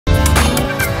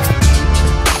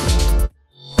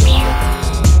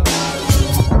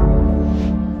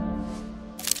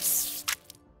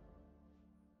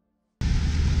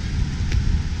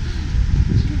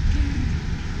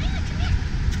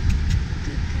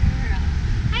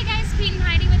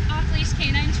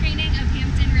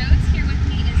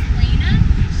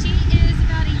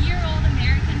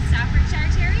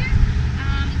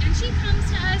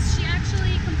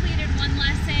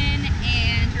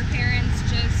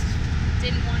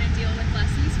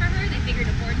figured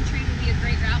a board and train would be a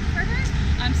great route for her.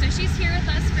 So she's here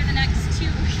with us for the next 2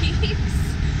 weeks.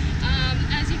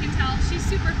 As you can tell, she's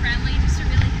super friendly, just a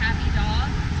really happy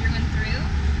dog through and through.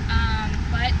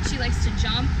 But she likes to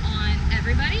jump on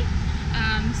everybody.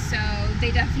 So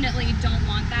they definitely don't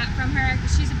want that from her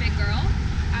because she's a big girl.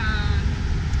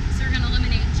 So we're going to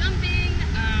eliminate jumping.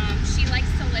 She likes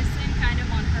to listen kind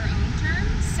of on her own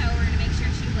terms. So we're going to make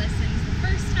sure she listens the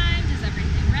first time, does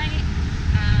everything right.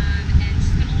 And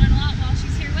she's going to learn a lot while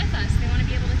she's here with us. They want to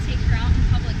be able to take her out in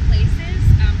public places.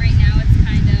 Right now it's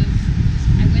kind of,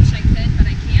 I wish I could, but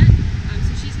I can't.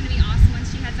 So she's going to be awesome when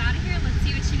she heads out of here. Let's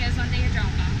see what she knows on day of drop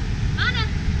off. Lana!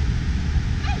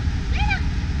 Hey, Lana!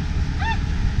 Hi!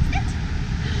 Sit!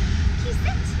 Can you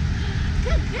sit?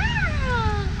 Good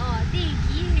girl! Oh, thank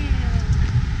you.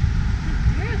 Good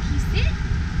girl, can you sit?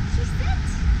 Can you sit?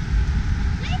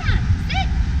 Lana, sit!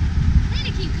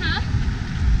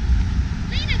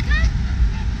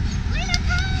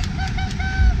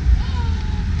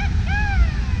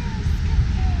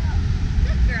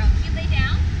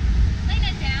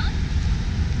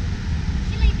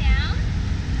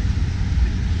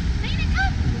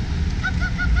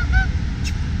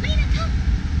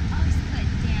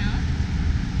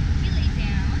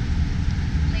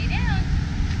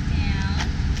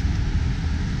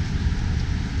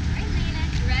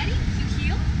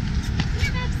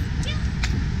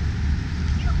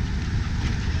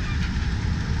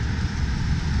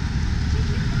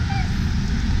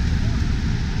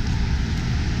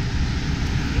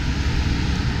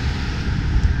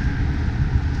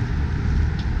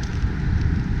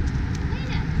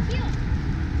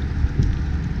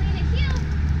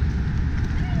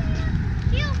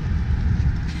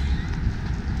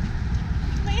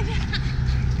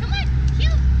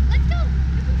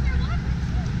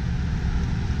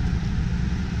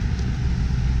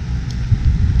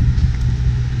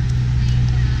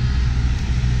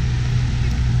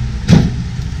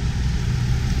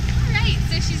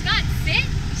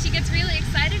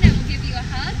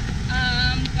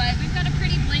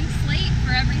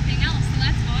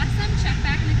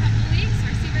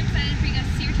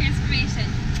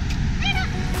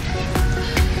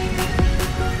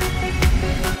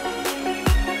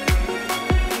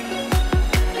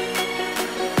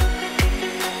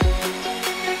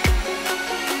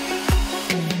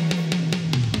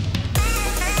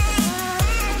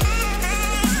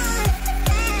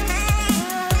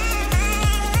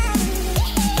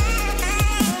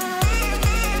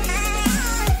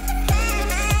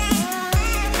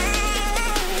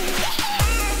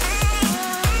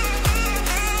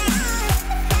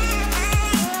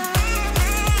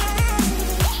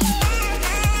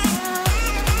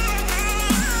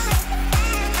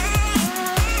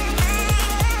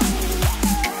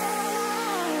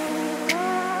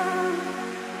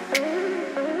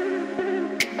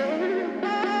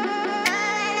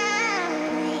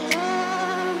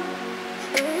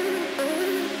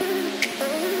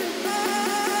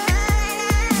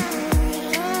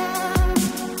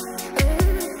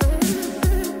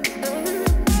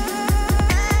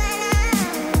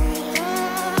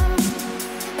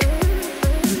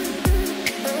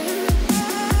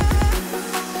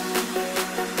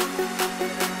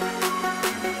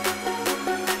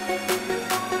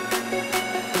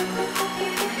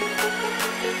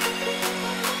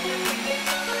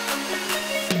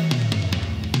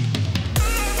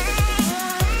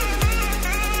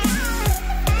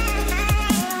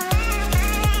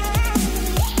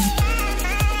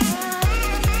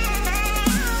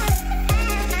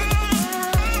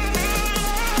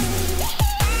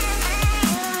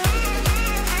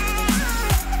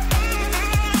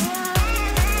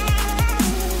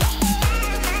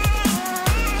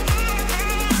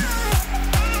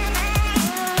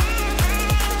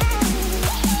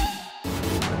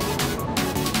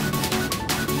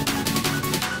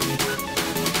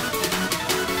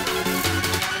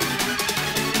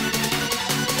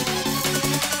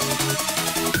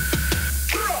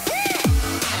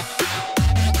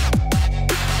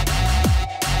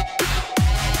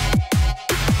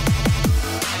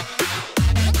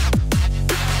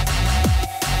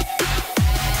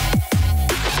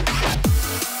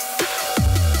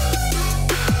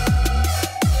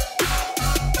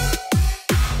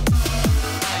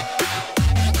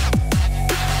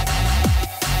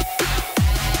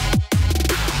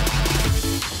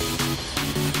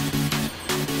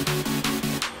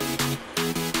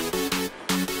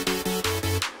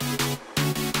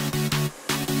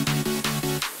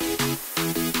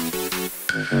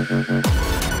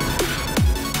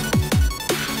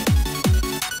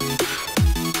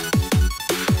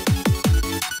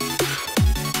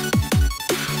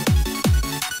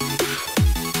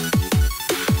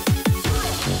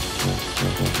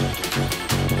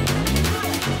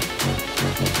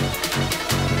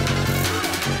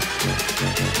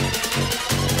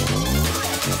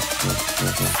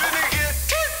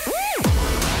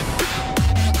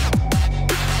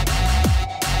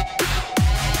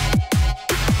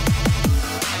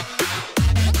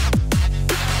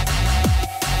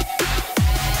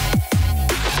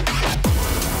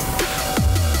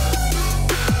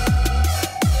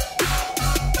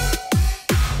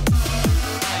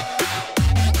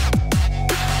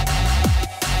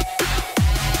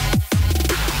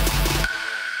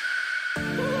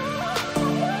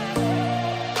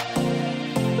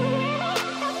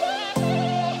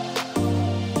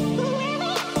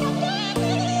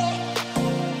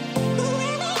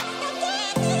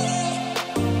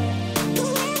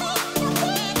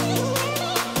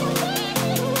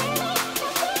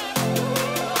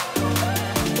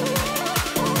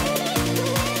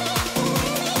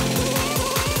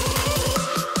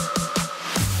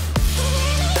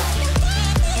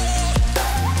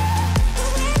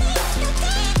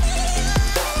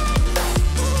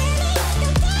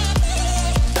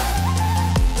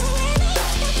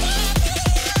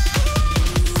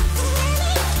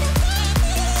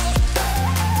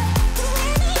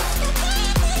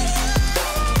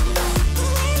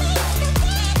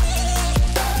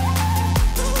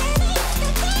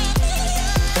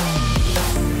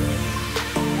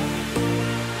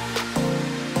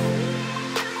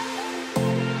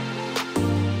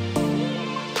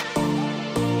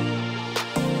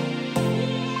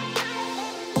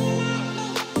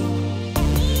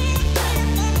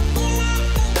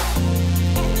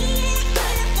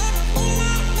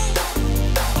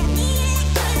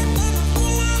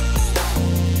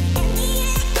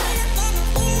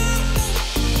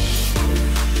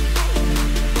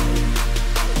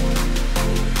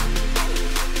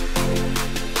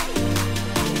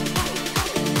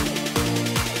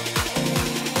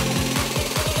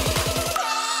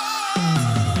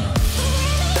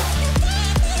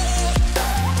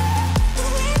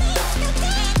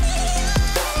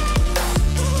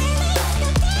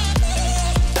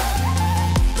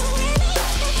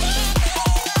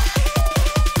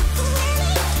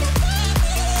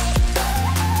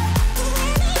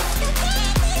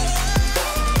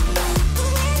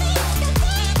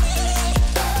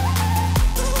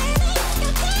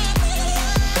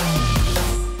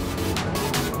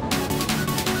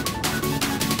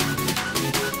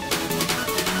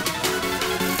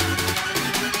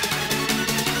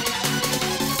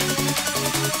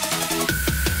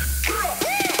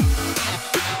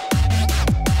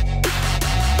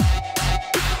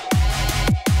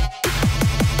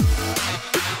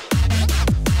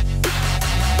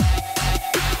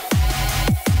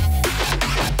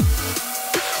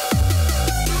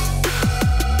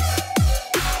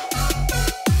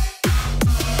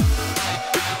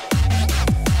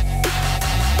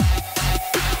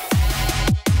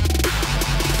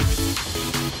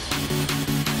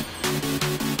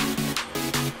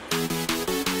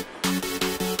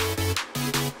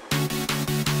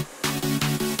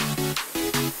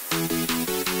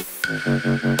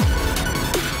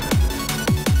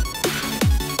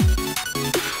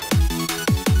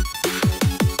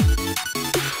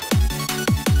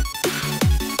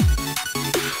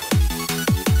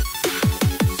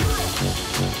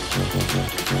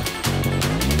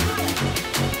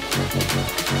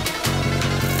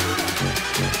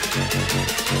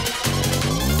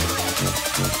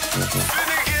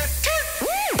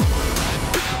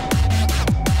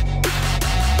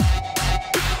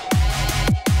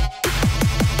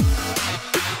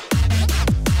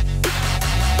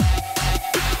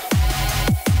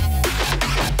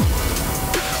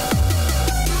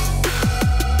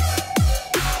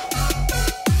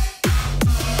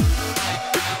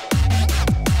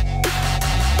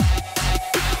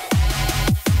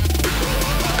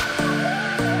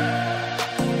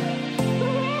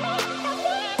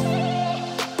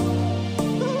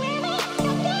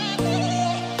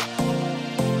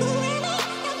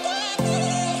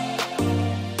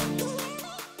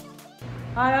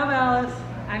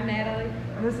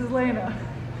 is Lana.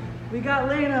 We got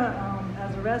Lana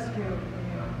as a rescue,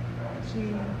 and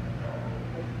she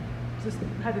just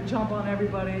had to jump on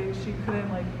everybody. She couldn't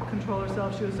like control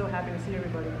herself. She was so happy to see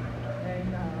everybody.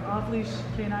 And Off-Leash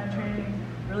canine training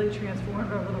really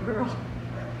transformed our little girl.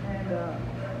 And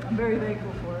I'm very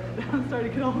thankful for it. I'm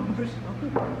starting to get all emotional.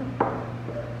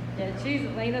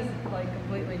 Yeah, Lena's like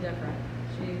completely different.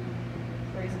 She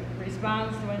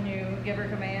responds when you give her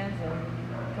commands,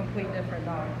 and complete different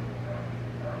dog.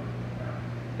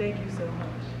 Thank you so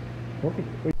much.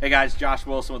 Hey guys, Josh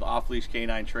Wilson with Off-Leash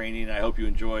Canine Training. I hope you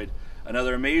enjoyed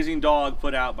another amazing dog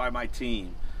put out by my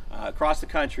team. Across the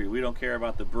country, we don't care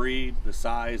about the breed, the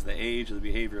size, the age, or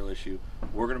the behavioral issue.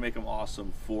 We're going to make them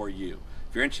awesome for you.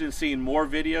 If you're interested in seeing more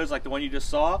videos like the one you just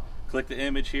saw, click the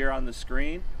image here on the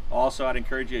screen. Also, I'd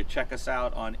encourage you to check us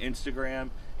out on Instagram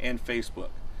and Facebook.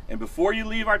 And before you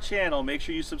leave our channel, make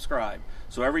sure you subscribe.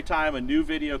 So every time a new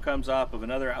video comes up of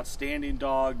another outstanding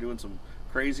dog doing some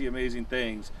crazy, amazing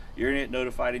things, you're going to get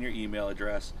notified in your email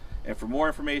address. And for more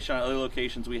information on other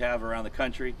locations we have around the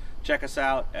country, check us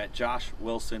out at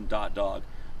joshwilson.dog.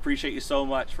 Appreciate you so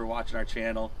much for watching our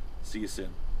channel. See you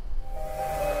soon.